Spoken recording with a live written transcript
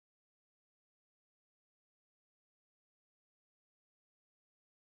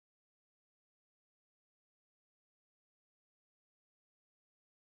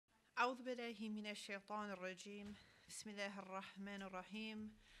أعوذ بالله من الشيطان الرجيم بسم الله الرحمن الرحيم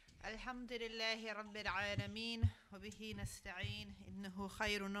الحمد لله رب العالمين وبه نستعين إنه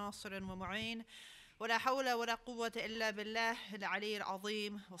خير ناصر ومعين ولا حول ولا قوة إلا بالله العلي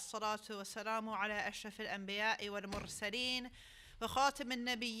العظيم والصلاة والسلام على أشرف الأنبياء والمرسلين وخاتم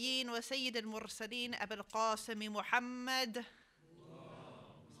النبيين وسيد المرسلين أبي القاسم محمد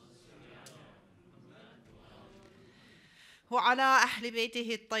وعلى أهل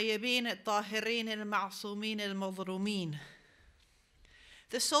بيته الطيبين الطاهرين المعصومين المظلومين.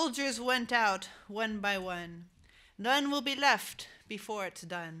 The soldiers went out one by one. None will be left before it's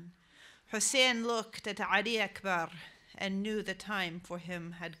done. Husayn looked at Ali Akbar and knew the time for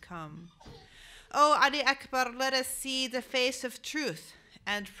him had come. O Ali Akbar, let us see the face of truth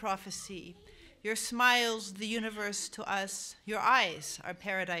and prophecy. Your smiles the universe to us, your eyes are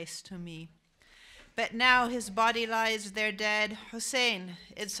paradise to me. But now his body lies there dead. Husayn,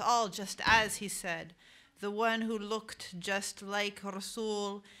 it's all just as he said. The one who looked just like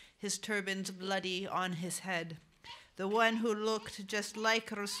Rasul, his turban's bloody on his head. The one who looked just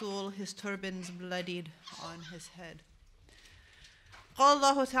like Rasul, his turban's bloodied on his head. قال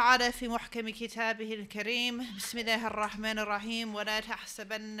الله تعالى في محكم كتابه الكريم بسم الله الرحمن الرحيم ولا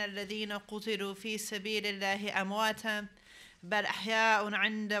تحسبن الذين قتلوا في سبيل الله أمواتا بل أحياء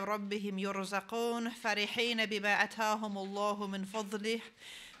عند ربهم يرزقون فرحين بما أتاهم الله من فضله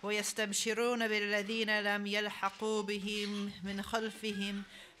ويستبشرون بالذين لم يلحقوا بهم من خلفهم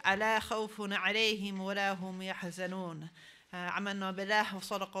ألا خوف عليهم ولا هم يحزنون آمنا بالله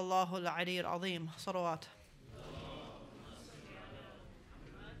وصدق الله العلي العظيم صلوات.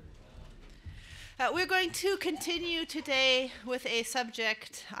 We're going to continue today with a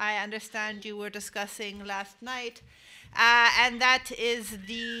subject I understand you were discussing last night, and that is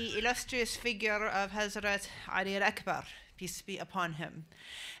the illustrious figure of Hazrat Ali Akbar, peace be upon him.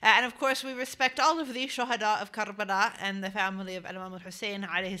 And of course, we respect all of the Shuhada of Karbala and the family of Imam Husayn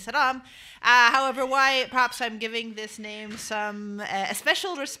alayhi salam. However, why perhaps I'm giving this name some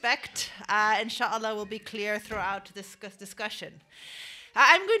special respect, inshallah, will be clear throughout this discussion.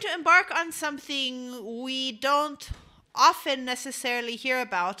 I'm going to embark on something we don't often necessarily hear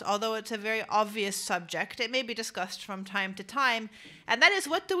about, although it's a very obvious subject. It may be discussed from time to time, and that is,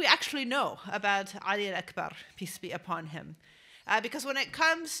 what do we actually know about Ali Akbar, peace be upon him? Because when it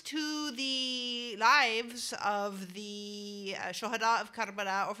comes to the lives of the Shuhada of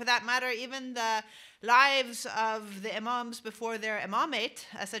Karbala, or for that matter, even the lives of the Imams before their Imamate,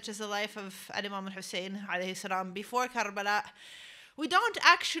 such as the life of Imam Husayn alayhi salam before Karbala, we don't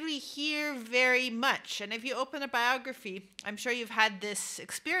actually hear very much. And if you open a biography, I'm sure you've had this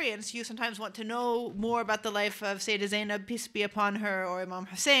experience. You sometimes want to know more about the life of Sayyidah Zainab, peace be upon her, or Imam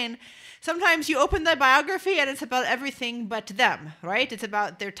Husayn. Sometimes you open the biography and it's about everything but them, right? It's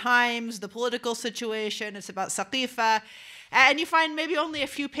about their times, the political situation, it's about Saqifa. And you find maybe only a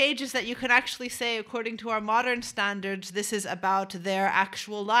few pages that you can actually say, according to our modern standards, this is about their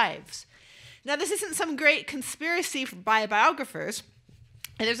actual lives. Now, this isn't some great conspiracy by biographers.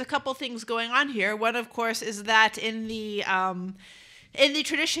 There's a couple things going on here. One, of course, is that in the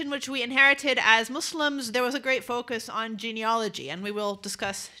tradition which we inherited as Muslims, there was a great focus on genealogy, and we will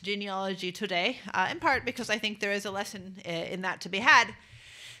discuss genealogy today, in part because I think there is a lesson in that to be had.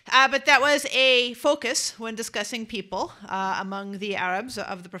 But that was a focus when discussing people among the Arabs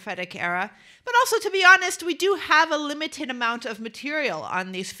of the prophetic era. But also, to be honest, we do have a limited amount of material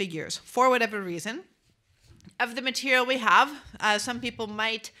on these figures, for whatever reason. Of the material we have, some people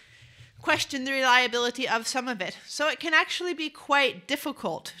might question the reliability of some of it. So it can actually be quite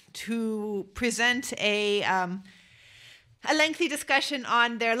difficult to present a lengthy discussion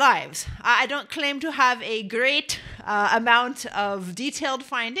on their lives. I don't claim to have a great amount of detailed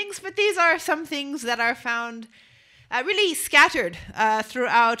findings, but these are some things that are found really scattered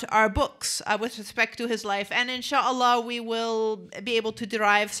throughout our books with respect to his life. And inshallah, we will be able to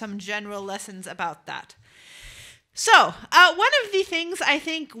derive some general lessons about that. So, one of the things I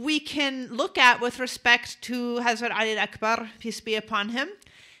think we can look at with respect to Hazrat Ali Akbar, peace be upon him,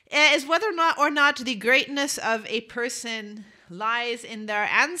 is whether or not the greatness of a person lies in their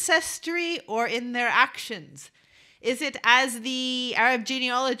ancestry or in their actions. Is it, as the Arab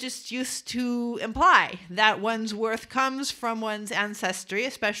genealogists used to imply, that one's worth comes from one's ancestry,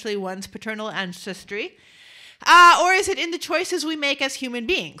 especially one's paternal ancestry? Or is it in the choices we make as human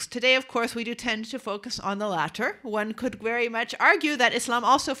beings? Today, of course, we do tend to focus on the latter. One could very much argue that Islam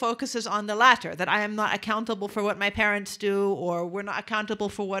also focuses on the latter, that I am not accountable for what my parents do, or we're not accountable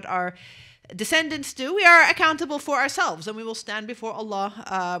for what our descendants do. We are accountable for ourselves, and we will stand before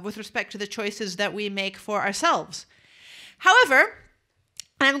Allah with respect to the choices that we make for ourselves. However,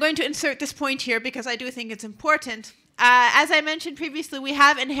 And I'm going to insert this point here because I do think it's important. As I mentioned previously, we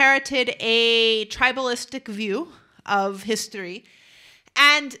have inherited a tribalistic view of history.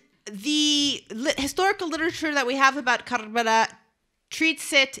 And the historical literature that we have about Karbala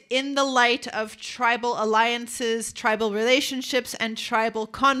treats it in the light of tribal alliances, tribal relationships, and tribal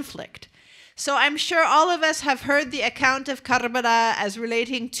conflict. So I'm sure all of us have heard the account of Karbala as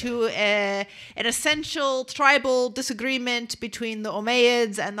relating to an essential tribal disagreement between the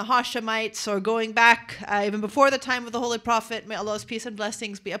Umayyads and the Hashemites, or going back even before the time of the Holy Prophet, may Allah's peace and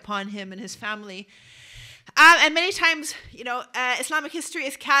blessings be upon him and his family. And many times, Islamic history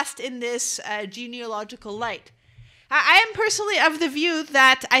is cast in this genealogical light. I am personally of the view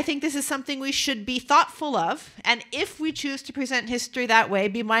that I think this is something we should be thoughtful of, and if we choose to present history that way,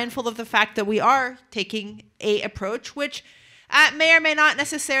 be mindful of the fact that we are taking a approach which may or may not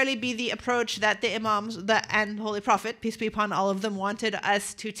necessarily be the approach that the Imams and Holy Prophet, peace be upon all of them, wanted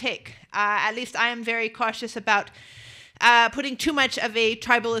us to take. At least I am very cautious about putting too much of a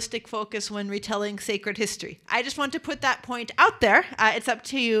tribalistic focus when retelling sacred history. I just want to put that point out there. It's up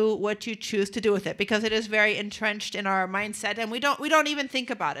to you what you choose to do with it, because it is very entrenched in our mindset, and we don't even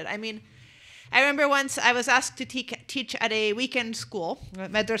think about it. I mean, I remember once I was asked to teach at a weekend school,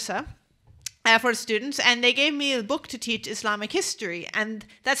 madrasa, for students, and they gave me a book to teach Islamic history, and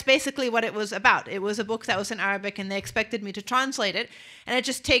that's basically what it was about. It was a book that was in Arabic, and they expected me to translate it, and it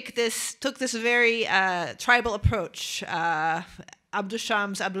just took this very tribal approach, Abdul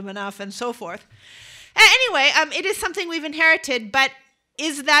Shams, Abdul Manaf, and so forth. Anyway, it is something we've inherited, but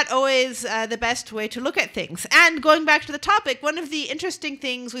is that always the best way to look at things? And going back to the topic, one of the interesting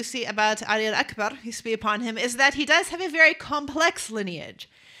things we see about Ali Akbar, peace be upon him, is that he does have a very complex lineage.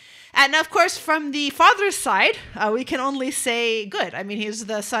 And of course, from the father's side, we can only say good. I mean, he's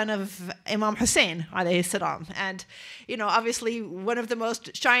the son of Imam Husayn, alayhi salam. And, obviously one of the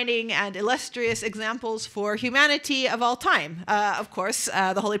most shining and illustrious examples for humanity of all time. Of course,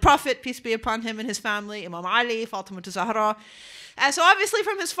 the Holy Prophet, peace be upon him and his family, Imam Ali, Fatima Zahra. So obviously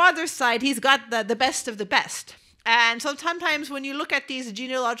from his father's side, he's got the best of the best. And so sometimes when you look at these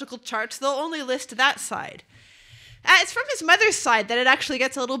genealogical charts, they'll only list that side. It's from his mother's side that it actually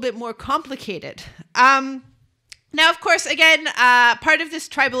gets a little bit more complicated. Now, of course, again, part of this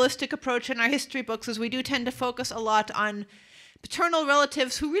tribalistic approach in our history books is we do tend to focus a lot on paternal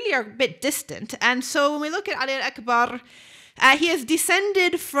relatives who really are a bit distant. And so when we look at Ali Akbar, he is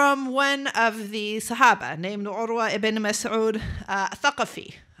descended from one of the Sahaba named Urwa ibn Mas'ud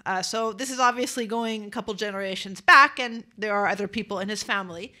Thaqafi. So this is obviously going a couple generations back, and there are other people in his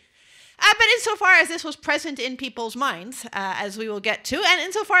family. But insofar as this was present in people's minds, as we will get to, and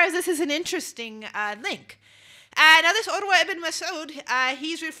insofar as this is an interesting link. Now this Urwa ibn Mas'ud,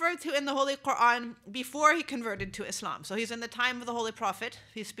 he's referred to in the Holy Quran before he converted to Islam. So he's in the time of the Holy Prophet,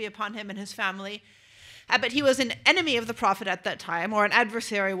 peace be upon him and his family. But he was an enemy of the Prophet at that time, or an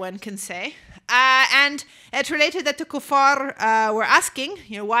adversary, one can say. And it's related that the kuffar were asking,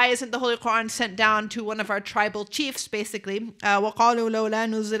 why isn't the Holy Quran sent down to one of our tribal chiefs, basically? وَقَالُوا لَوْلَا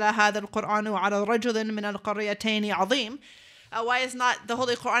نُزِّلَ هَذَا الْقُرْآنُ عَلَى رَجُلٍ مِنَ الْقَرْيَتَيْنِ عَظِيمٍ. Why is not the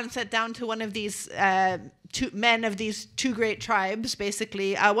Holy Quran sent down to one of these men of these two great tribes,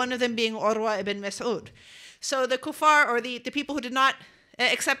 basically, one of them being Urwa ibn Mas'ud. So the kuffar, or the people who did not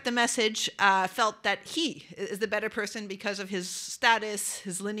accept the message, felt that he is the better person because of his status,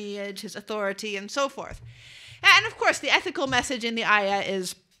 his lineage, his authority, and so forth. And of course, the ethical message in the ayah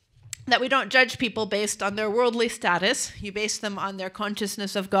is that we don't judge people based on their worldly status. You base them on their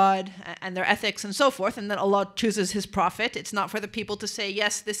consciousness of God and their ethics and so forth, and that Allah chooses his prophet. It's not for the people to say,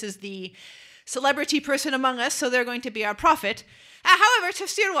 yes, this is the celebrity person among us, so they're going to be our prophet. However,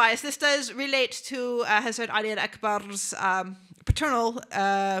 tafsir-wise, this does relate to Hazrat Ali Akbar's paternal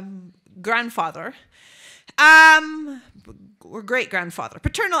grandfather, or great-grandfather,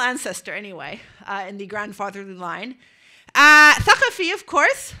 paternal ancestor anyway, in the grandfatherly line. Thaqafi, of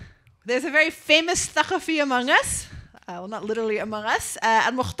course. There's a very famous Thaqafi among us, well, not literally among us,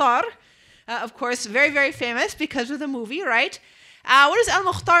 Al-Mukhtar, of course, very, very famous because of the movie, right? What is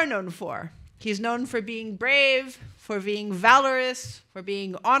Al-Mukhtar known for? He's known for being brave, for being valorous, for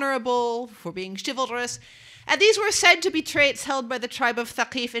being honorable, for being chivalrous. And these were said to be traits held by the tribe of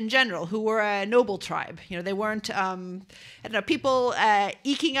Thaqif in general, who were a noble tribe. They weren't, people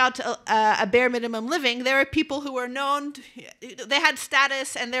eking out a bare minimum living. They were people who were known, they had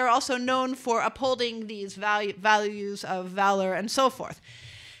status, and they were also known for upholding these values of valor and so forth.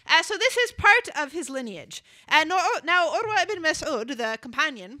 So this is part of his lineage. Now Urwa ibn Mas'ud, the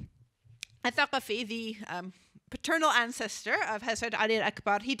companion, Thaqafi, the paternal ancestor of Hazrat Ali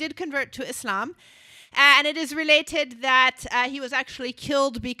Akbar, he did convert to Islam. And it is related that he was actually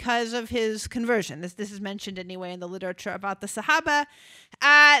killed because of his conversion. This is mentioned anyway in the literature about the Sahaba,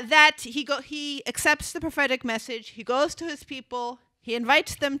 that he accepts the prophetic message, he goes to his people, he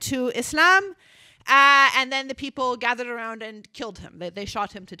invites them to Islam, and then the people gathered around and killed him. They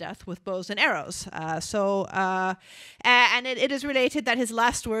shot him to death with bows and arrows. And it is related that his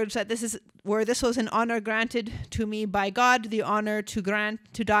last words, that this was an honor granted to me by God, the honor to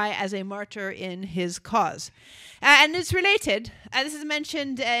die as a martyr in his cause. And it's related. This is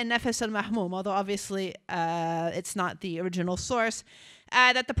mentioned in Nafas al-Mahmum, although obviously it's not the original source.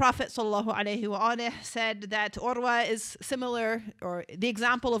 That the Prophet ﷺ said that Urwa is similar, or the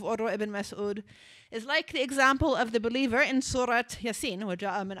example of Urwa ibn Mas'ud is like the example of the believer in Surah Yasin.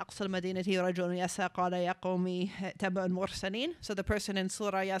 وَجَاءَ مِنْ أَقْصَى الْمَدِينَةِ رَجُلٌ يَسْعَى قَالَ يَا قَوْمِ اتَّبِعُوا الْمُرْسَلِينَ. So the person in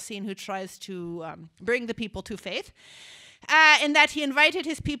Surah Yasin who tries to bring the people to faith, in that he invited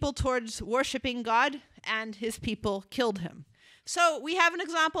his people towards worshipping God, and his people killed him. So we have an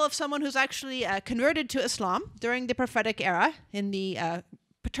example of someone who's actually converted to Islam during the prophetic era in the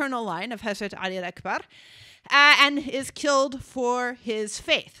paternal line of Hazrat Ali Akbar, and is killed for his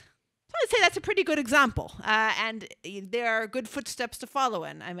faith. So I'd say that's a pretty good example, and there are good footsteps to follow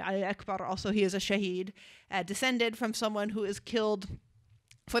in. I mean, Ali Akbar also, he is a shaheed, descended from someone who is killed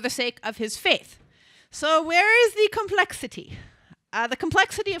for the sake of his faith. So where is the complexity? The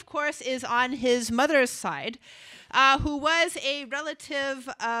complexity, of course, is on his mother's side, who was a relative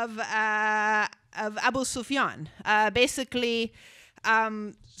of Abu Sufyan.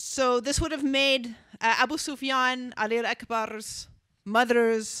 So this would have made Abu Sufyan, Ali al-Akbar's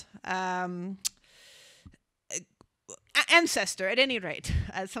mother's ancestor, at any rate.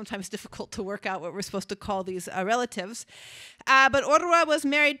 It's sometimes difficult to work out what we're supposed to call these relatives. But Urwa was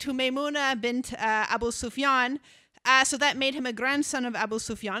married to Maymuna bint Abu Sufyan, so that made him a grandson of Abu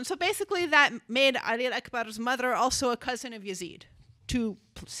Sufyan. So basically that made Ali al-Akbar's mother also a cousin of Yazid, to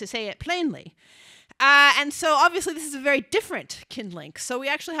say it plainly. And so obviously this is a very different kin link. So we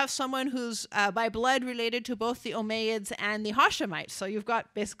actually have someone who's by blood related to both the Umayyads and the Hashemites. So you've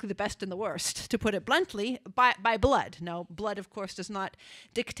got basically the best and the worst, to put it bluntly, by blood. Now, blood, of course, does not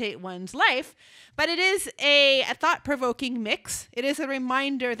dictate one's life, but it is a thought-provoking mix. It is a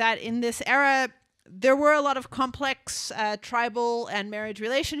reminder that in this era, there were a lot of complex tribal and marriage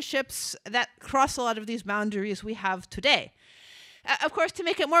relationships that cross a lot of these boundaries we have today. Of course, to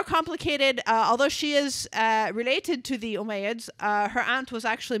make it more complicated, although she is related to the Umayyads, her aunt was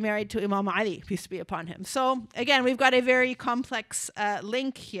actually married to Imam Ali, peace be upon him. So again, we've got a very complex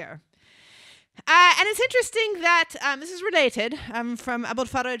link here. And it's interesting that this is related from Abu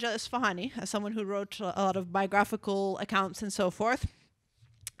al-Faraj al-Isfahani, someone who wrote a lot of biographical accounts and so forth.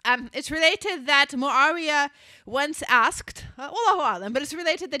 It's related that Muawiyah once asked, Wallahu a'lam, but it's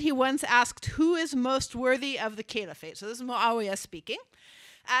related that he once asked who is most worthy of the caliphate. So this is Muawiyah speaking.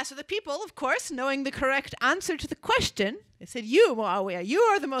 So the people, of course, knowing the correct answer to the question, they said, you, Muawiyah, you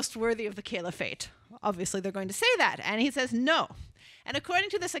are the most worthy of the caliphate. Obviously, they're going to say that. And he says, no. And according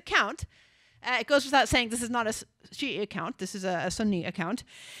to this account, it goes without saying this is not a Shi'i account, this is a Sunni account.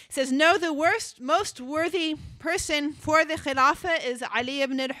 It says, no, the most worthy person for the Khilafah is Ali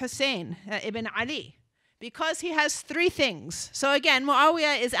ibn al-Husayn, ibn Ali, because he has three things. So again,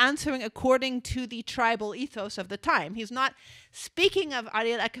 Muawiyah is answering according to the tribal ethos of the time. He's not speaking of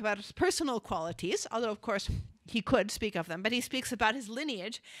Ali al-Akbar's personal qualities, although of course he could speak of them, but he speaks about his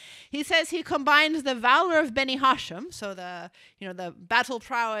lineage. He says he combines the valor of Bani Hashim, so the battle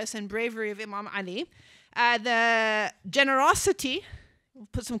prowess and bravery of Imam Ali, the generosity, we'll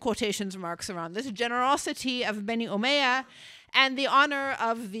put some quotations marks around this, generosity of Bani Umayyah, and the honor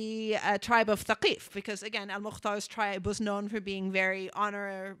of the tribe of Thaqif, because again, Al-Mukhtar's tribe was known for being very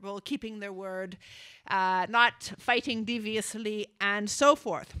honorable, keeping their word, not fighting deviously, and so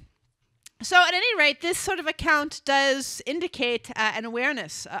forth. So at any rate, this sort of account does indicate an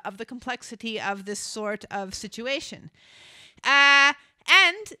awareness of the complexity of this sort of situation. And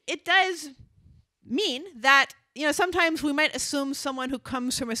it does mean that, sometimes we might assume someone who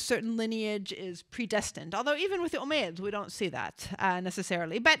comes from a certain lineage is predestined, although even with the Umayyads, we don't see that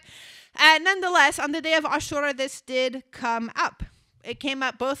necessarily. But nonetheless, on the day of Ashura, this did come up. It came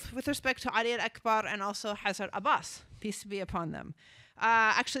up both with respect to Ali al-Akbar and also Hazrat Abbas, peace be upon them.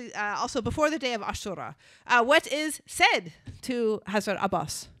 Also before the day of Ashura, what is said to Hazrat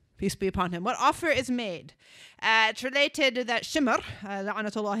Abbas, peace be upon him, what offer is made? It's related that Shimr,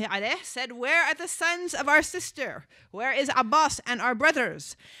 la'natullahi alayh, said, where are the sons of our sister? Where is Abbas and our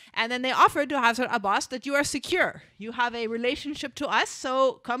brothers? And then they offered to Hazrat Abbas that you are secure. You have a relationship to us,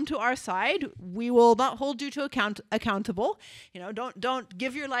 so come to our side. We will not hold you to accountable. Don't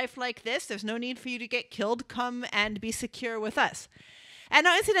give your life like this. There's no need for you to get killed. Come and be secure with us. And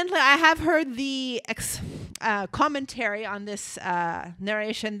now, incidentally, I have heard the commentary on this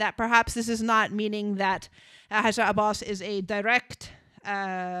narration that perhaps this is not meaning that Hazrat Abbas is a direct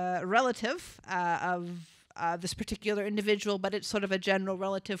relative of this particular individual, but it's sort of a general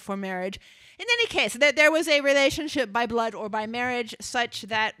relative for marriage. In any case, there was a relationship by blood or by marriage such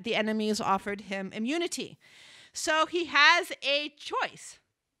that the enemies offered him immunity. So he has a choice.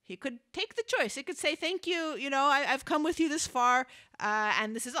 He could take the choice. He could say, thank you, I've come with you this far,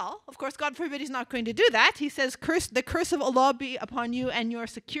 and this is all. Of course, God forbid he's not going to do that. He says, the curse of Allah be upon you and your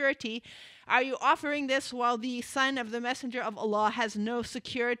security. Are you offering this while the son of the messenger of Allah has no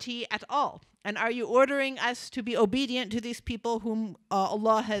security at all? And are you ordering us to be obedient to these people whom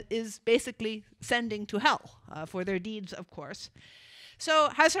Allah is basically sending to hell for their deeds, of course? So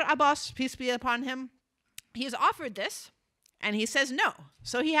Hazrat Abbas, peace be upon him, he is offered this. And he says no.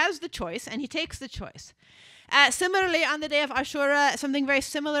 So he has the choice, and he takes the choice. Similarly, on the day of Ashura, something very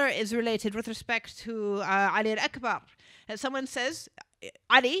similar is related with respect to Ali Akbar. Someone says,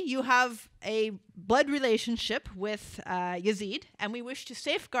 Ali, you have a blood relationship with Yazid, and we wish to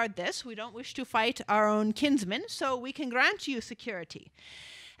safeguard this. We don't wish to fight our own kinsmen, so we can grant you security.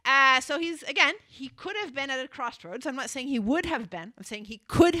 So he could have been at a crossroads. I'm not saying he would have been. I'm saying he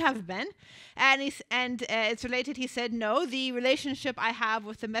could have been. And it's related. He said, no, the relationship I have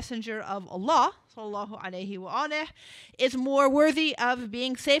with the messenger of Allah, sallallahu alayhi wa alayh, is more worthy of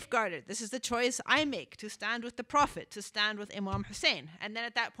being safeguarded. This is the choice I make, to stand with the Prophet, to stand with Imam Husayn. And then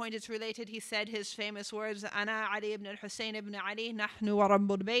at that point it's related, he said his famous words, Ana Ali ibn al-Husayn ibn Ali, nahnu wa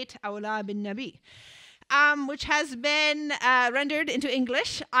rabbul bayt, awla bin nabi. Which has been rendered into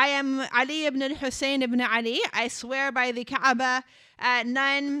English. I am Ali ibn al-Husayn ibn Ali. I swear by the Kaaba,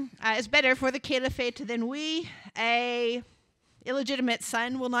 none is better for the caliphate than we. A illegitimate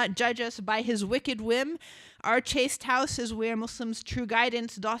son will not judge us by his wicked whim. Our chaste house is where Muslims' true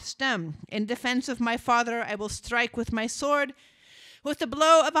guidance doth stem. In defense of my father, I will strike with my sword, with the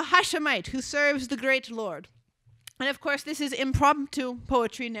blow of a Hashemite who serves the great Lord. And of course, this is impromptu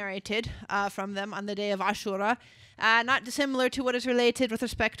poetry narrated from them on the day of Ashura, not dissimilar to what is related with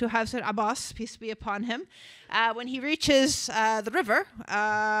respect to Hazrat Abbas, peace be upon him. When he reaches the river,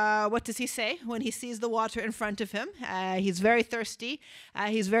 what does he say when he sees the water in front of him? He's very thirsty.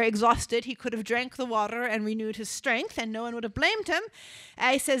 He's very exhausted. He could have drank the water and renewed his strength, and no one would have blamed him.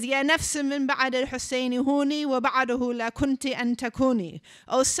 He says, Ya nafs min ba'ad al-Husayni huni wa ba'adahu la kunti an takuni.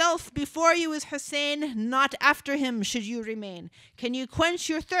 O self, before you is Hussein, not after him should you remain. Can you quench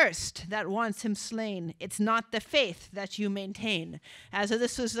your thirst that wants him slain? It's not the faith that you maintain. So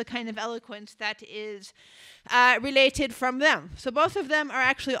this was the kind of eloquence that is related from them. So both of them are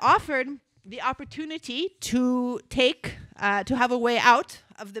actually offered the opportunity to have a way out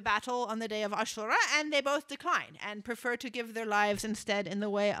of the battle on the day of Ashura, and they both decline and prefer to give their lives instead in the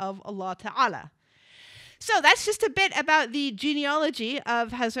way of Allah Ta'ala. So that's just a bit about the genealogy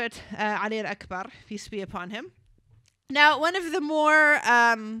of Hazrat Ali Akbar, peace be upon him. Now, one of the more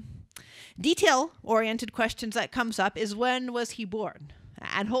detail-oriented questions that comes up is, when was he born?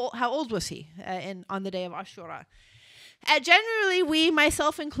 And how old was he on the day of Ashura? Generally, we,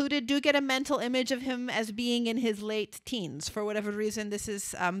 myself included, do get a mental image of him as being in his late teens. For whatever reason, this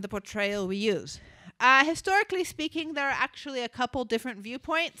is the portrayal we use. Historically speaking, there are actually a couple different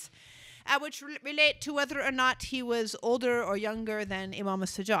viewpoints which relate to whether or not he was older or younger than Imam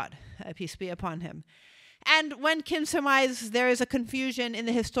Sajjad, peace be upon him. And one can surmise there is a confusion in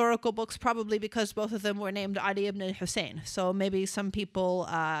the historical books, probably because both of them were named Ali ibn al-Husayn. So maybe some people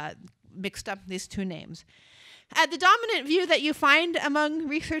mixed up these two names. The dominant view that you find among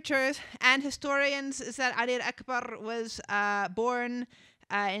researchers and historians is that Ali Akbar was born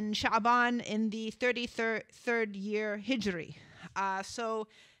in Sha'ban in the 33rd year Hijri. So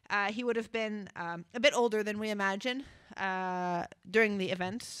he would have been a bit older than we imagine during the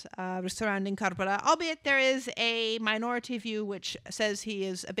events surrounding Karbala, albeit there is a minority view which says he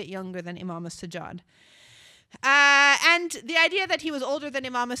is a bit younger than Imam Sajjad. And the idea that he was older than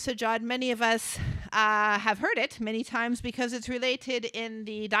Imam Sajjad, many of us have heard it many times because it's related in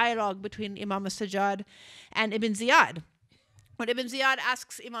the dialogue between Imam Sajjad and Ibn Ziyad, when Ibn Ziyad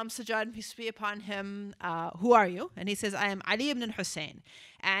asks Imam Sajjad, peace be upon him, who are you? And he says, I am Ali ibn Husayn.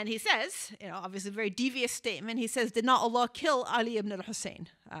 And he says, obviously a very devious statement, he says, did not Allah kill Ali ibn Husayn?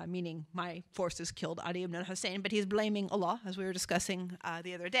 Meaning my forces killed Ali ibn Husayn, but he's blaming Allah, as we were discussing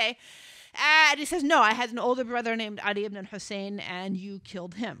the other day. And he says, no, I had an older brother named Ali ibn Husayn, and you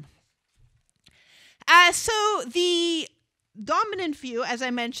killed him. So the dominant view, as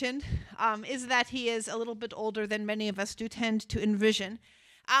I mentioned, is that he is a little bit older than many of us do tend to envision.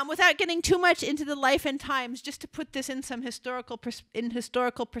 Without getting too much into the life and times, just to put this in some historical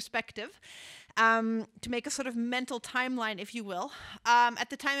perspective, to make a sort of mental timeline, if you will. At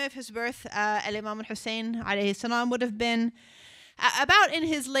the time of his birth, Imam Husayn alayhi salam would have been about in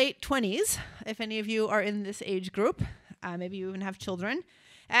his late 20s, if any of you are in this age group. Maybe you even have children.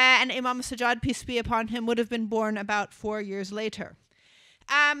 And Imam Sajjad, peace be upon him, would have been born about 4 years later.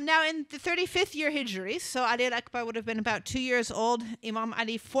 Now, in the 35th year Hijri, so Ali Akbar would have been about 2 years old, Imam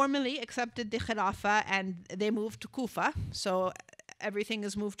Ali formally accepted the Khilafah and they moved to Kufa. So everything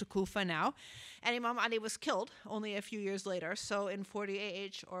is moved to Kufa now. And Imam Ali was killed only a few years later, so in 40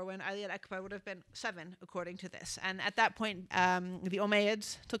 AH, or when Ali Akbar would have been 7, according to this. And at that point, the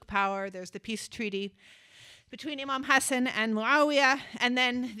Umayyads took power. There's the peace treaty between Imam Hassan and Muawiyah, and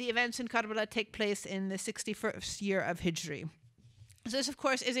then the events in Karbala take place in the 61st year of Hijri. So this, of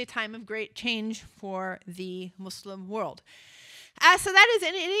course, is a time of great change for the Muslim world. So that is,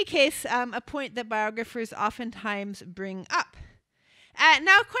 in any case, a point that biographers oftentimes bring up.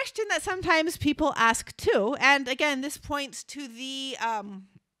 Now, a question that sometimes people ask too, and again, this points to the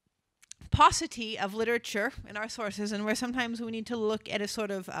paucity of literature in our sources, and where sometimes we need to look at a sort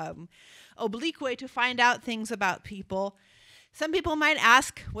of oblique way to find out things about people. Some people might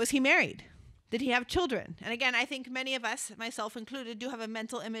ask, was he married? Did he have children? And again, I think many of us, myself included, do have a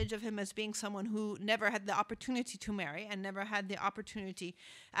mental image of him as being someone who never had the opportunity to marry and never had the opportunity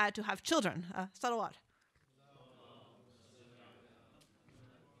to have children. Salawat.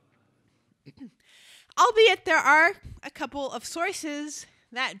 Albeit there are a couple of sources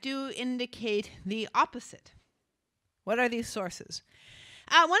that do indicate the opposite. What are these sources?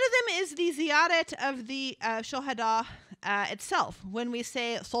 One of them is the ziyarat of the Shuhada itself, when we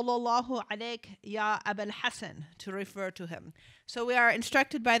say Sallallahu alayk ya Abul Hasan, to refer to him. So we are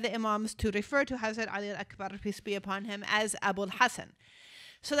instructed by the Imams to refer to Hazrat Ali Akbar, peace be upon him, as Abul Hasan.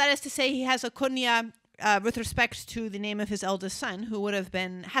 So that is to say, he has a kunya with respect to the name of his eldest son, who would have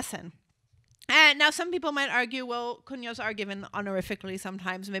been Hassan. And now some people might argue, well, kunyas are given honorifically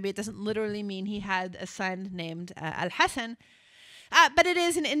sometimes. Maybe it doesn't literally mean he had a son named Al-Hasan. But it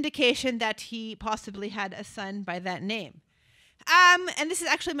is an indication that he possibly had a son by that name. And this is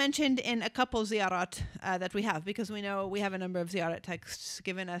actually mentioned in a couple ziyarat that we have, because we know we have a number of ziyarat texts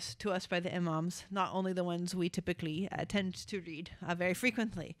given to us by the Imams, not only the ones we typically tend to read very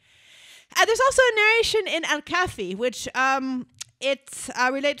frequently. There's also a narration in Al-Kafi, which it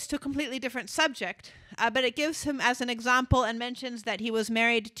relates to a completely different subject, but it gives him as an example and mentions that he was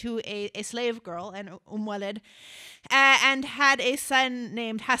married to a slave girl, an Walid, and had a son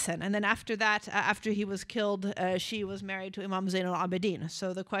named Hassan. And then after that, after he was killed, she was married to Imam Zain al-Abidin.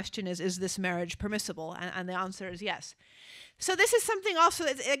 So the question is this marriage permissible? And the answer is yes. So this is something also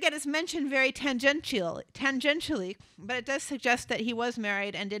that, again, is mentioned very tangentially, but it does suggest that he was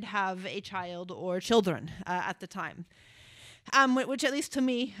married and did have a child or children at the time. Which, at least to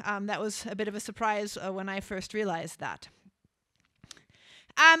me, that was a bit of a surprise when I first realized that.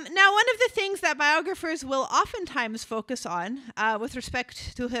 Now, one of the things that biographers will oftentimes focus on with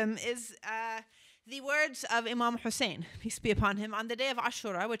respect to him is the words of Imam Husayn, peace be upon him, on the day of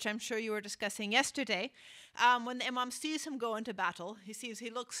Ashura, which I'm sure you were discussing yesterday. When the Imam sees him go into battle,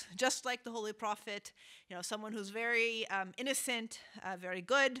 he looks just like the Holy Prophet, someone who's very innocent, very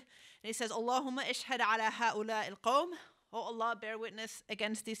good. And he says, Allahumma ishhad ala ha'ula al-qawm. Oh Allah, bear witness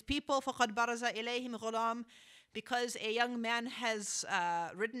against these people. فَقَدْ بَرَزَ إِلَيْهِمْ غُلَامٌ, because a young man has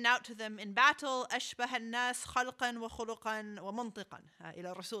ridden out to them in battle. أَشْبَهَ النَّاسِ خَلْقًا وَخُلُقًا وَمَنْطِقًا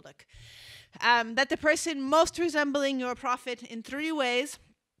إِلَى رَسُولِكَ. That the person most resembling your prophet in 3 ways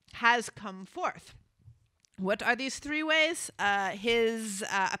has come forth. What are these 3 ways? His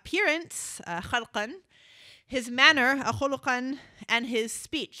appearance, خَلْقًا, his manner, خُلُقًا, and his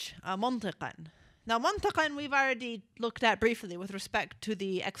speech, مَنْطِقًا. Now, Montaqan we've already looked at briefly with respect to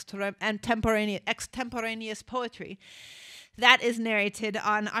the extemporaneous poetry that is narrated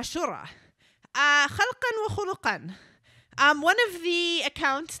on Ashura. Khalqan wa khuluqan. One of the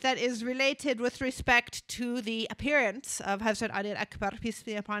accounts that is related with respect to the appearance of Hazrat Ali Akbar, peace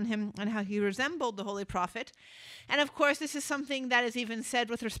be upon him, and how he resembled the Holy Prophet. And of course, this is something that is even said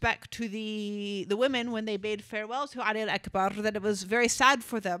with respect to the women when they bade farewell to Ali Akbar, that it was very sad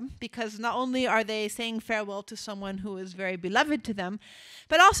for them, because not only are they saying farewell to someone who is very beloved to them,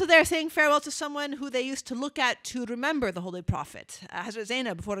 but also they're saying farewell to someone who they used to look at to remember the Holy Prophet. Hazrat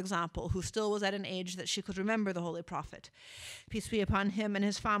Zainab, for example, who still was at an age that she could remember the Holy Prophet. Peace be upon him and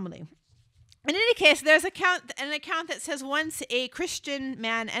his family. In any case, there's an account that says once a Christian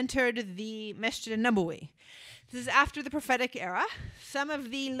man entered the Masjid al-Nabawi. This is after the prophetic era. Some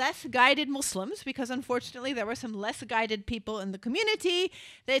of the less guided Muslims, because unfortunately there were some less guided people in the community,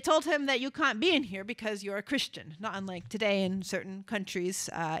 they told him that you can't be in here because you're a Christian, not unlike today in certain countries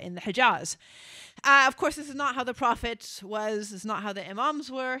in the Hijaz. Of course, this is not how the Prophet was, this is not how the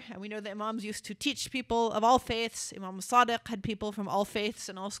Imams were, and we know the Imams used to teach people of all faiths. Imam Sadiq had people from all faiths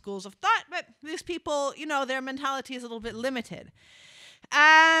and all schools of thought, but these people, you know, their mentality is a little bit limited.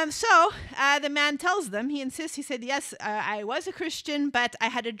 So the man tells them, he insists, he said, yes, I was a Christian, but I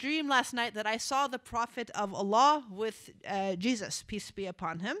had a dream last night that I saw the Prophet of Allah with Jesus, peace be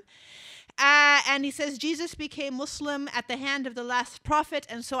upon him. And he says, Jesus became Muslim at the hand of the last prophet,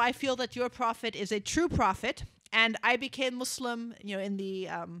 and so I feel that your prophet is a true prophet. And I became Muslim, you know, in the,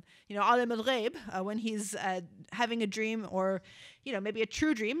 alim al-ghaib, when he's having a dream or, you know, maybe a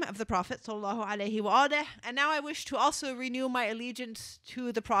true dream of the Prophet, sallallahu alaihi wa alihi. And now I wish to also renew my allegiance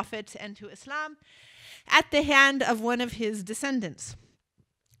to the Prophet and to Islam at the hand of one of his descendants.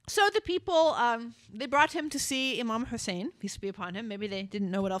 So the people, they brought him to see Imam Husayn, peace be upon him. Maybe they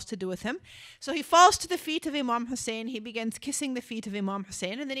didn't know what else to do with him. So he falls to the feet of Imam Husayn. He begins kissing the feet of Imam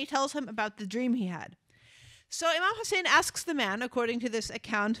Husayn, and then he tells him about the dream he had. So Imam Husayn asks the man, according to this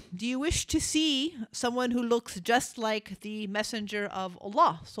account, do you wish to see someone who looks just like the Messenger of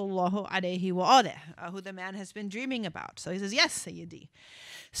Allah, sallallahu alayhi wa alihi, who the man has been dreaming about? So he says, yes, Sayyidi.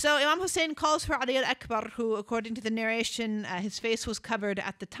 So Imam Husayn calls for Ali Akbar, who, according to the narration, his face was covered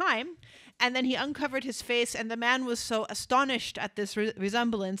at the time. And then he uncovered his face, and the man was so astonished at this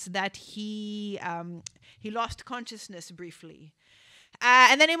resemblance that he lost consciousness briefly.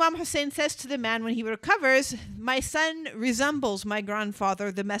 And then Imam Husayn says to the man when he recovers, my son resembles my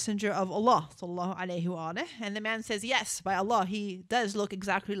grandfather, the Messenger of Allah, sallallahu alayhi wa alihi. And the man says, yes, by Allah, he does look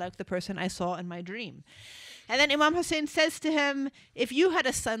exactly like the person I saw in my dream. And then Imam Husayn says to him, if you had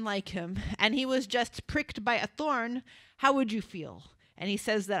a son like him and he was just pricked by a thorn, how would you feel? And he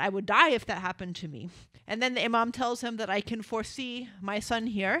says that I would die if that happened to me. And then the Imam tells him that I can foresee my son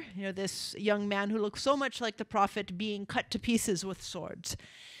here, you know, this young man who looks so much like the Prophet, being cut to pieces with swords.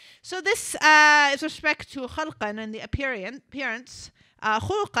 So this is respect to khalqan and the appearance.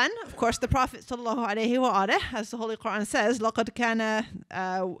 Khulqan, of course, the Prophet sallallahu alayhi wa alihi, as the Holy Quran says, لَقَدْ كَانَ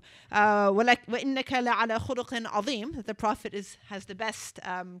وَإِنَّكَ لَعَلَى خُلُقٍ عَظِيمٍ. The Prophet has the best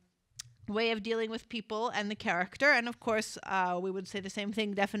way of dealing with people and the character. And of course, we would say the same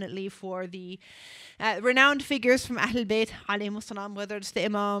thing definitely for the renowned figures from Ahlul Bayt, alayhimus salam, whether it's the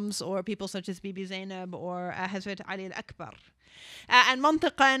Imams or people such as Bibi Zainab or Hazrat Ali Akbar. And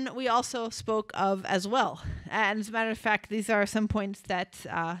mantiqan, we also spoke of as well. And as a matter of fact, these are some points that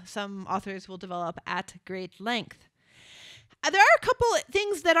some authors will develop at great length. There are a couple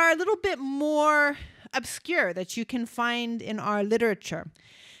things that are a little bit more obscure that you can find in our literature.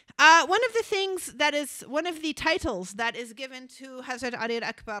 One of the titles that is given to Hazrat Ali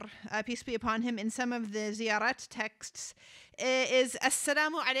Akbar, peace be upon him, in some of the ziyarat texts is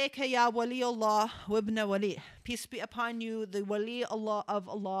Assalamu alayka ya wali Allah wa ibn wali. Peace be upon you, the wali Allah of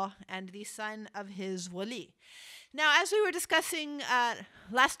Allah and the son of his wali. Now, as we were discussing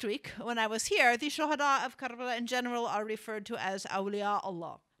last week when I was here, the shuhada of Karbala in general are referred to as awliya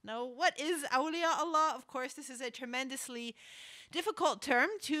Allah. Now, what is awliya Allah? Of course, this is a tremendously difficult term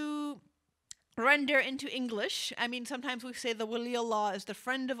to render into English. I mean, sometimes we say the wali Allah is the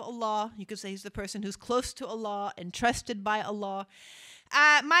friend of Allah. You could say he's the person who's close to Allah and trusted by Allah.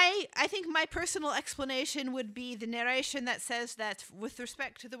 I think my personal explanation would be the narration that says that with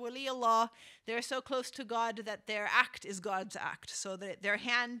respect to the wali Allah, they're so close to God that their act is God's act. So that their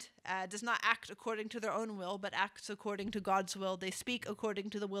hand does not act according to their own will, but acts according to God's will. They speak according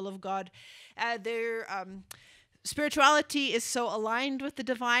to the will of God. Their spirituality is so aligned with the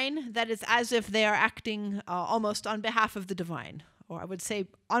divine that it's as if they are acting almost on behalf of the divine. Or I would say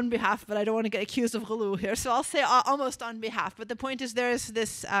on behalf, but I don't want to get accused of ghulu here, so I'll say almost on behalf. But the point is there is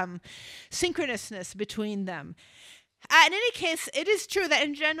this synchronousness between them. In any case, it is true that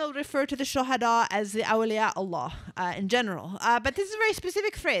in general refer to the shuhada as the awliya Allah in general. But this is a very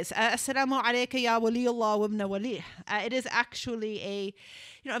specific phrase. Assalamu alayka ya wali Allah wa ibn wali. It is actually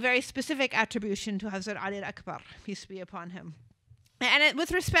a very specific attribution to Hazrat Ali Akbar, peace be upon him. And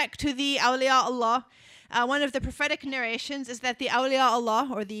with respect to the awliya Allah, one of the prophetic narrations is that the awliya Allah,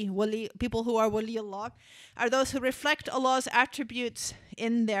 or the wali, people who are wali Allah, are those who reflect Allah's attributes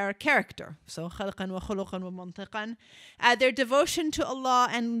in their character. So khalqan wa khuluqan wa mantiqan. Their devotion to Allah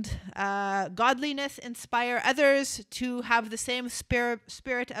and godliness inspire others to have the same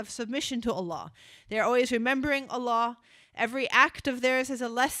spirit of submission to Allah. They're always remembering Allah. Every act of theirs is a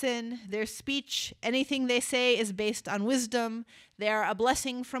lesson. Their speech, anything they say, is based on wisdom. They are a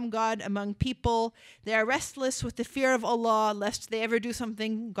blessing from God among people. They are restless with the fear of Allah, lest they ever do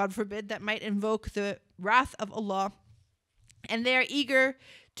something, God forbid, that might invoke the wrath of Allah. And they are eager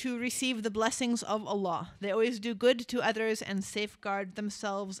to receive the blessings of Allah. They always do good to others and safeguard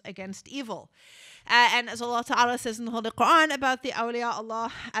themselves against evil. And as Allah Ta'ala says in the Holy Quran about the awliya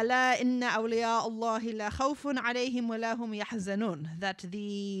Allah, Ala inna awliya Allahi la khawfun alayhim wa lahum yahzanun. That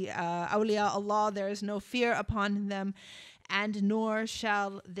the awliya Allah, there is no fear upon them, and nor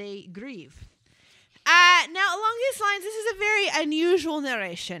shall they grieve. Now, along these lines, this is a very unusual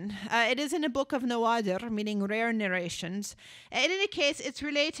narration. It is in a book of nawadir, meaning rare narrations. In any case, it's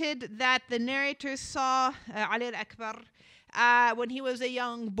related that the narrator saw Ali Akbar when he was a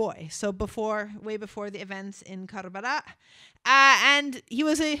young boy, so way before the events in Karbala. And he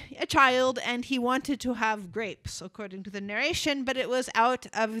was a child, and he wanted to have grapes, according to the narration, but it was out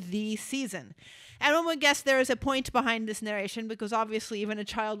of the season. And one would guess there is a point behind this narration, because obviously even a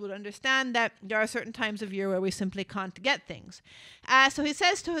child would understand that there are certain times of year where we simply can't get things. So he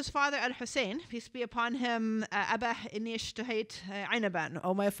says to his father Al-Husayn, peace be upon him, Abah inni ishtahayt aynaban,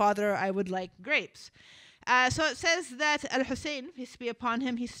 oh my father, I would like grapes. So it says that Al-Husayn, peace be upon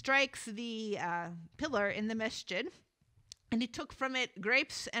him, he strikes the pillar in the masjid, and he took from it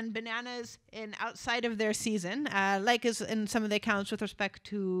grapes and bananas outside of their season, like is in some of the accounts with respect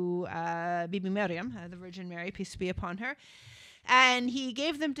to Bibi Maryam, the Virgin Mary, peace be upon her. And he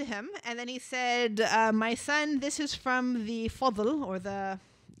gave them to him, and then he said, my son, this is from the fadl, or the,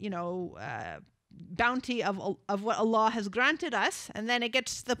 bounty of what Allah has granted us. And then it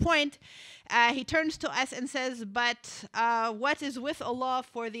gets to the point, he turns to us and says, but what is with Allah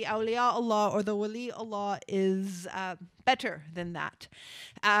for the awliya Allah or the wali Allah is better than that.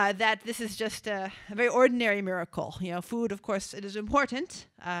 That this is just a very ordinary miracle. Food, of course, it is important.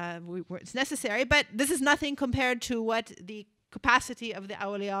 It's necessary, but this is nothing compared to what the capacity of the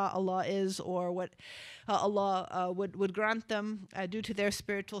awliya Allah is, or what Allah would grant them due to their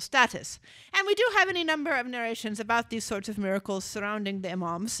spiritual status. And we do have any number of narrations about these sorts of miracles surrounding the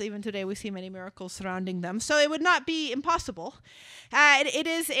Imams. Even today we see many miracles surrounding them. So it would not be impossible. It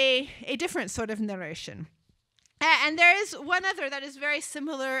is a different sort of narration. And there is one other that is very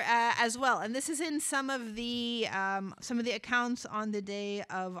similar as well, and this is in some of the accounts on the day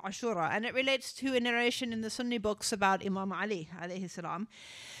of Ashura, and it relates to a narration in the Sunni books about Imam Ali alayhi salam.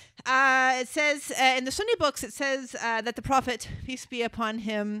 It says in the Sunni books, it says that the Prophet, peace be upon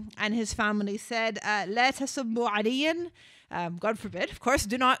him, and his family said, "La tasubbu aliyan." God forbid, of course,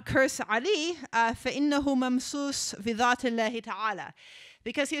 do not curse Ali, فَإِنَّهُ مَمْسُوس بِذَاتِ اللَّهِ تَعَالَى,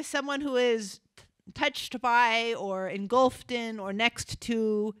 because he is someone who is touched by or engulfed in or next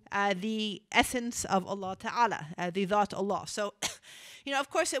to the essence of Allah Ta'ala, the Dhat Allah. So, of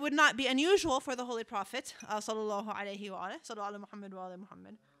course, it would not be unusual for the Holy Prophet, sallallahu alayhi wa alayhi, sallallahu Muhammad wa alayhi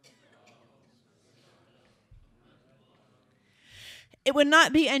Muhammad. It would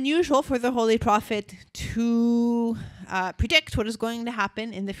not be unusual for the Holy Prophet to predict what is going to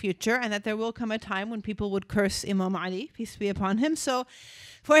happen in the future, and that there will come a time when people would curse Imam Ali, peace be upon him. So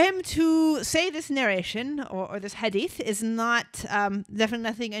for him to say this narration or this hadith is not definitely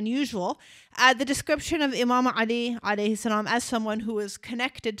nothing unusual. The description of Imam Ali alayhi salam as someone who is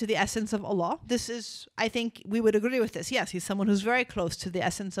connected to the essence of Allah, this is, I think we would agree with this. Yes, he's someone who's very close to the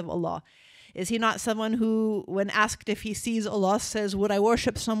essence of Allah. Is he not someone who, when asked if he sees Allah, says, would I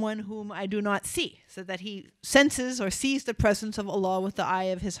worship someone whom I do not see? So that he senses or sees the presence of Allah with the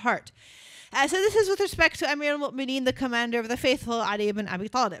eye of his heart. So this is with respect to Amir al-Mu'mineen, the commander of the faithful, Ali ibn Abi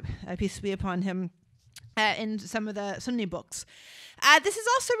Talib, peace be upon him, in some of the Sunni books. This is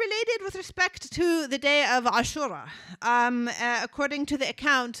also related with respect to the day of Ashura. According to the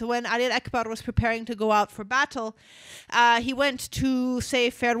account, when Ali Akbar was preparing to go out for battle, he went to say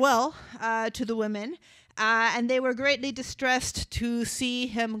farewell to the women. And they were greatly distressed to see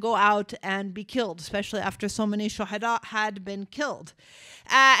him go out and be killed, especially after so many shuhada had been killed.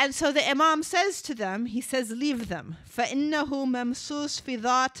 And so the Imam says to them, he says, leave them. فَإِنَّهُ مَمْسُوسٌ فِي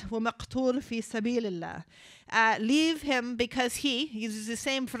ذَاتٍ وَمَقْتُولٌ فِي سَبِيلِ اللَّهِ. Leave him because he uses the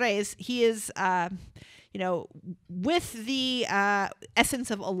same phrase, he is with the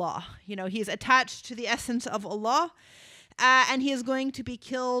essence of Allah. He is attached to the essence of Allah. And he is going to be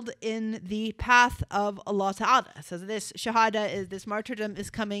killed in the path of Allah Ta'ala. So this shahada, this martyrdom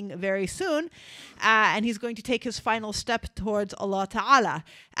is coming very soon. And he's going to take his final step towards Allah Ta'ala.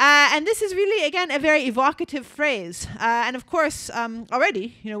 And this is really, again, a very evocative phrase. And of course,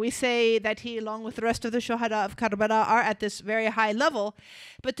 already, we say that he, along with the rest of the shuhada of Karbala, are at this very high level.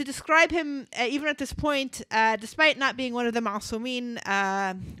 But to describe him, even at this point, despite not being one of the ma'sumin,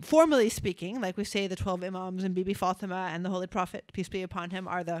 formally speaking, like we say the 12 Imams and Bibi Fatima and the Holy Prophet, peace be upon him,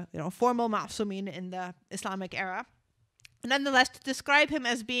 are the formal ma'sumin in the Islamic era. Nonetheless, to describe him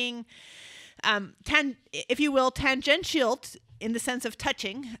as being, if you will, tangential in the sense of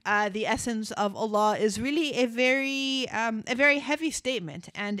touching the essence of Allah is really a very heavy statement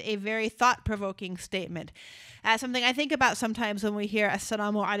and a very thought-provoking statement. Something I think about sometimes when we hear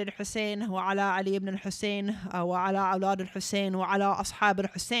Assalamu ala al-Husayn wa ala Ali ibn al-Husayn wa ala awlad al-Husayn wa ala ashab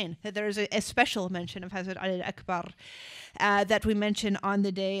al-Husayn. That there is a special mention of Hazrat Ali Akbar that we mention on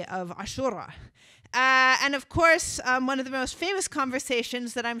the day of Ashura. And of course, one of the most famous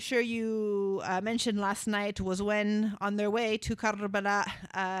conversations that I'm sure you mentioned last night was when, on their way to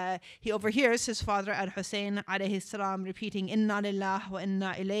Karbala, he overhears his father Al-Husayn alayhi salam repeating, Inna lillah wa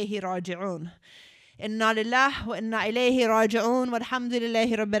inna ilayhi raji'un. Inna lillah wa inna ilayhi raji'un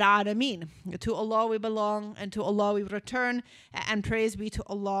walhamdulillahi rabbil alameen. To Allah we belong and to Allah we return, and praise be to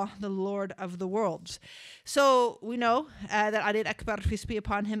Allah, the Lord of the worlds. So we know that Ali Akbar, peace be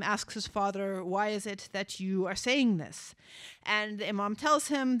upon him, asks his father, why is it that you are saying this? And the Imam tells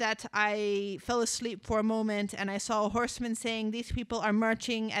him that I fell asleep for a moment and I saw a horseman saying, these people are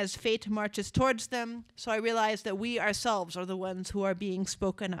marching as fate marches towards them. So I realized that we ourselves are the ones who are being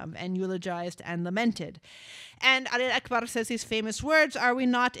spoken of and eulogized and lamented. And Ali Akbar says these famous words, are we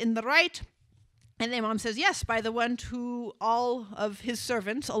not in the right? And the Imam says, yes, by the one to all of his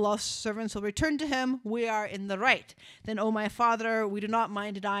servants, Allah's servants will return to him, we are in the right. Then, O my father, we do not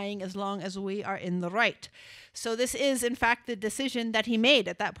mind dying as long as we are in the right. So this is, in fact, the decision that he made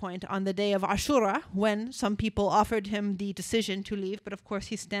at that point on the day of Ashura, when some people offered him the decision to leave, but of course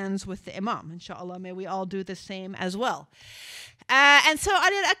he stands with the Imam. Inshallah, may we all do the same as well. And so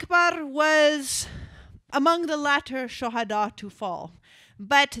Ali Akbar was among the latter shuhada to fall.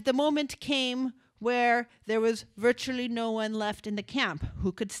 But the moment came where there was virtually no one left in the camp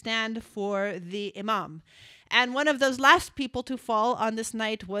who could stand for the Imam. And one of those last people to fall on this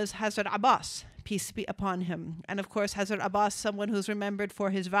night was Hazrat Abbas, peace be upon him. And of course, Hazrat Abbas, someone who's remembered for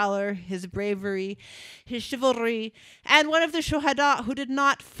his valor, his bravery, his chivalry, and one of the shuhada who did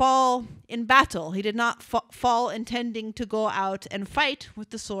not fall in battle. He did not fall intending to go out and fight with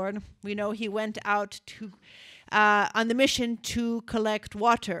the sword. We know he went out to on the mission to collect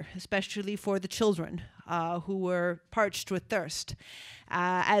water, especially for the children who were parched with thirst.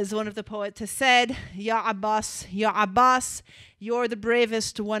 As one of the poets has said, Ya Abbas, you're the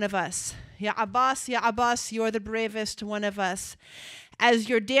bravest one of us. Ya Abbas, you're the bravest one of us. As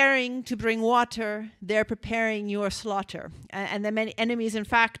you're daring to bring water, they're preparing your slaughter. And the many enemies, in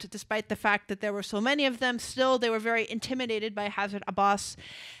fact, despite the fact that there were so many of them, still they were very intimidated by Hazrat Abbas.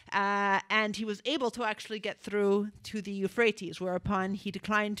 And he was able to actually get through to the Euphrates, whereupon he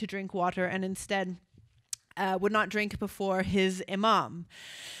declined to drink water and instead would not drink before his Imam.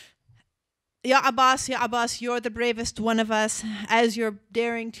 Ya Abbas, you're the bravest one of us. As you're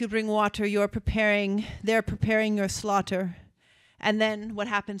daring to bring water, they're preparing your slaughter. And then what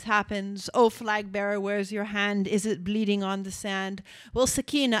happens. Oh, flag bearer, where's your hand? Is it bleeding on the sand? Will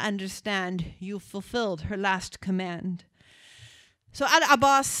Sakina understand? You fulfilled her last command. So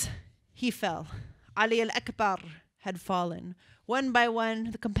Al-Abbas, he fell. Ali Akbar had fallen. One by one,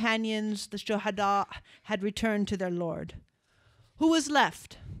 the companions, the shuhada, had returned to their Lord. Who was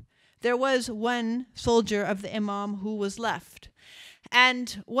left? There was one soldier of the Imam who was left.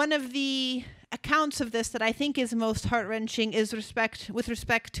 And one of the accounts of this that I think is most heart-wrenching is with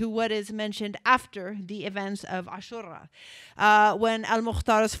respect to what is mentioned after the events of Ashura. When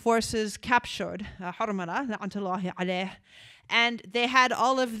Al-Mukhtar's forces captured Harmala, la'natullahi alayh, and they had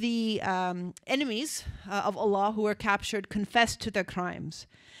all of the enemies of Allah who were captured confess to their crimes.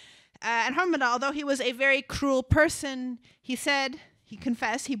 And Harmala, although he was a very cruel person, he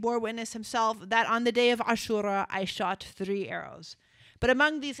confessed, he bore witness himself that on the day of Ashura, I shot 3 arrows. But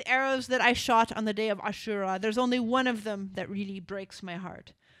among these arrows that I shot on the day of Ashura, there's only one of them that really breaks my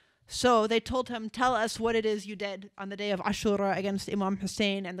heart. So they told him, tell us what it is you did on the day of Ashura against Imam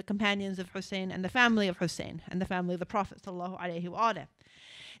Husayn and the companions of Husayn and the family of Husayn and the family of the Prophet sallallahu alaihi wasallam.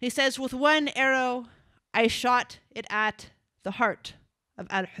 He says, with one arrow, I shot it at the heart of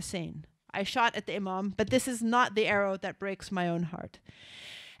Al-Husayn. I shot at the Imam, but this is not the arrow that breaks my own heart.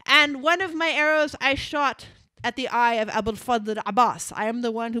 And one of my arrows I shot at the eye of Abu al-Fadl al-Abbas. I am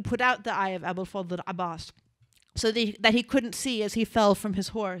the one who put out the eye of Abu al-Fadl al-Abbas, so that he couldn't see as he fell from his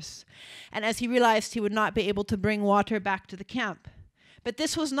horse, and as he realized he would not be able to bring water back to the camp. But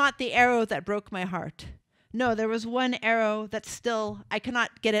this was not the arrow that broke my heart. No, there was one arrow that still, I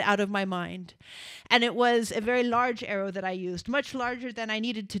cannot get it out of my mind. And it was a very large arrow that I used, much larger than I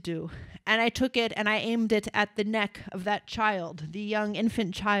needed to do. And I took it and I aimed it at the neck of that child, the young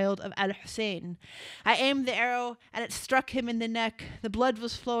infant child of Al-Husayn. I aimed the arrow and it struck him in the neck. The blood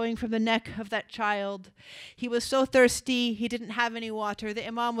was flowing from the neck of that child. He was so thirsty, he didn't have any water. The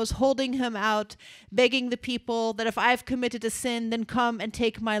Imam was holding him out, begging the people that if I've committed a sin, then come and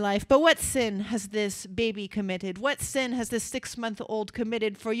take my life. But what sin has this baby committed? What sin has this 6-month-old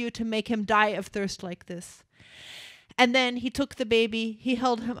committed for you to make him die of thirst like this? And then he took the baby, he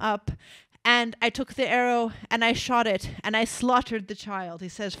held him up, and I took the arrow and I shot it and I slaughtered the child. He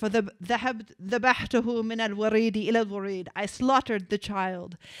says, فَذَبَحْتُهُ مِنَ الْوَرِيدِ إِلَى الْوَرِيدِ. I slaughtered the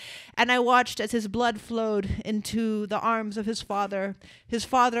child. And I watched as his blood flowed into the arms of his father. His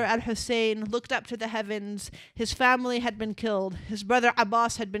father, Al-Husayn, looked up to the heavens. His family had been killed. His brother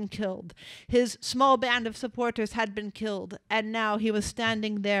Abbas had been killed. His small band of supporters had been killed. And now he was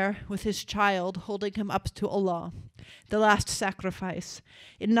standing there with his child, holding him up to Allah. The last sacrifice.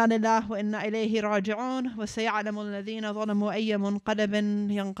 إِنَّا لِلَّهِ وَإِنَّا إِلَيْهِ رَاجِعُونَ وَسَيَعْلَمُ الَّذِينَ ظَلَمُوا أَيَّ مُنْقَلَبٍ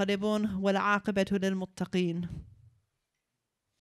يَنْقَلِبُونَ وَالْعَاقِبَةُ لِلْمُتَّقِينَ.